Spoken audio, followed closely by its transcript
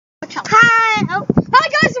challenge. Hi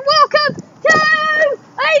guys, and welcome to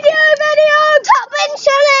a new video, Top Win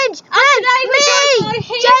Challenge. And me,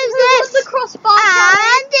 Joseph, the crossbar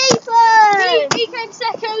and Ethan. He came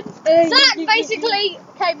second. Zach basically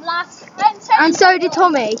came last. And so did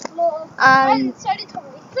Tommy. And so did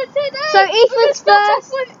Tommy. So Ethan's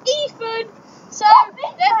first. With Ethan. So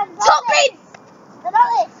Top Win.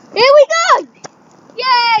 Here we go.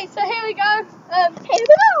 yay! So here we go. Here we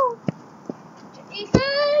go.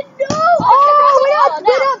 Ethan, no! Oh,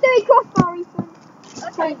 we're not doing crossbar, Ethan.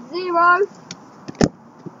 Okay, 0.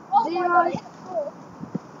 Oh, 0.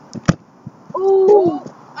 Oh. Ooh.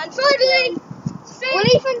 And finally, Will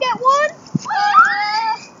Ethan get 1?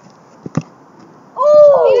 He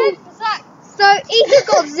Ooh. went for Zach. So Ethan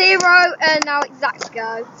got 0, and now it's Zach's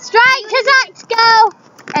go. Straight to Zach's go.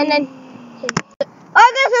 And then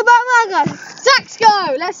Zach's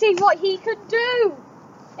go. Let's see what he can do.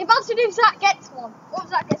 Imagine if Zach gets one. What if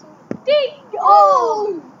Zach gets one? Ding!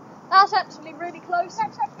 Oh! That's actually really close.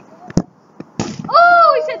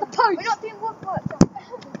 Oh, he's hit the post. We're not doing one work.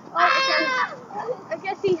 I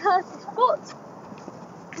guess he hurt his foot.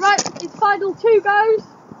 Right, his final 2 goes.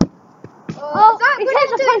 Oh, he's hit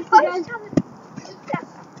the post again.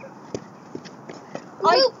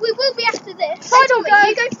 We will be after this. Final go.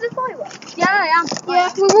 You go to the fireworks? Yeah, I am. Yeah,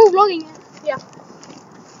 we're all vlogging it. Yeah.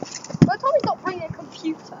 Well, Tommy's not bringing a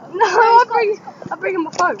computer. No, I'm bringing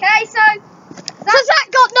my phone. Okay, so So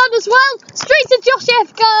Zach got none as well. Straight to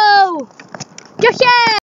Joseph, go!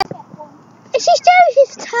 Joseph! it's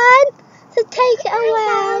Joseph's turn to take it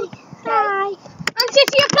away. Hi. And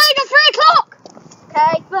City are playing at 3 o'clock!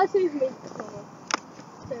 Okay. Versus me.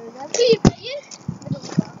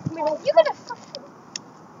 You're gonna fucking.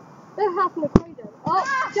 They're having a cradle. Oh,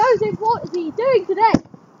 Joseph, what is he doing today?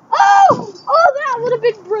 Oh! That would have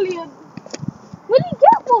been brilliant. Will he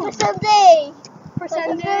get one? Press MD. Press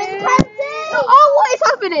MD. Oh, what is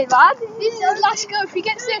happening, man? This is the last go. If he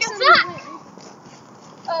gets this,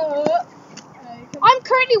 I'm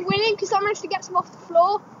currently winning because I managed to get some off the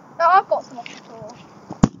floor. No, I've got some off the floor.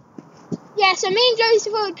 Yeah, so me and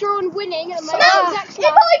Joseph are drawing winning. And If I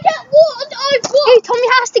get one, I've won. Tommy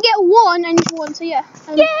has to get 1 and he's won, so yeah.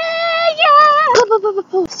 Yeah.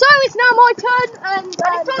 So it's now my turn and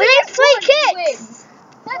we need free kicks.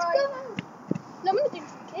 Let's go. No, I'm going to do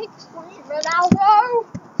free kicks. Ronaldo.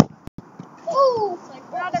 Oh,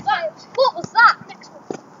 what was that? Next one.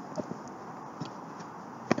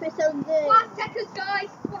 Chris MD. 5 seconds, guys.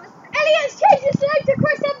 Elliot's changed his name to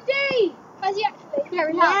Chris MD. Has he actually? Yeah,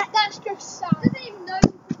 he has. That's just sad. Doesn't even know who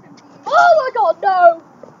Chris MD is. Oh my god, no.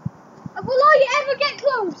 Will I ever get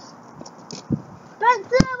close? Back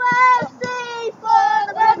to FC for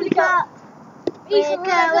the Republica. Ethan, We're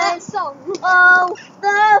remember that going song? all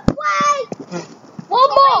the way.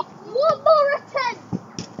 One more attempt.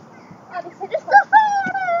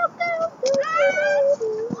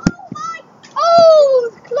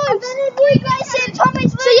 Oh, close.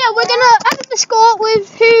 So yeah, we're gonna add the score with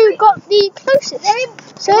who got the closest.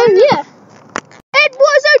 So yeah, it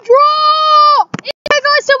was a draw. Yeah,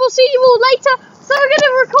 guys. So we'll see you all later. So we're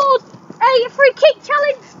gonna record a free kick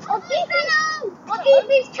challenge on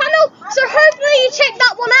Ethan's channel. So hopefully you check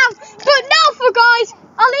that one out. But now for guys,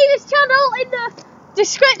 I'll leave his channel in the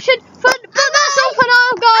description. But that's all for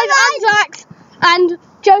now, guys. And Zach's. And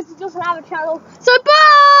Joseph doesn't have a channel. So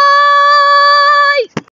bye.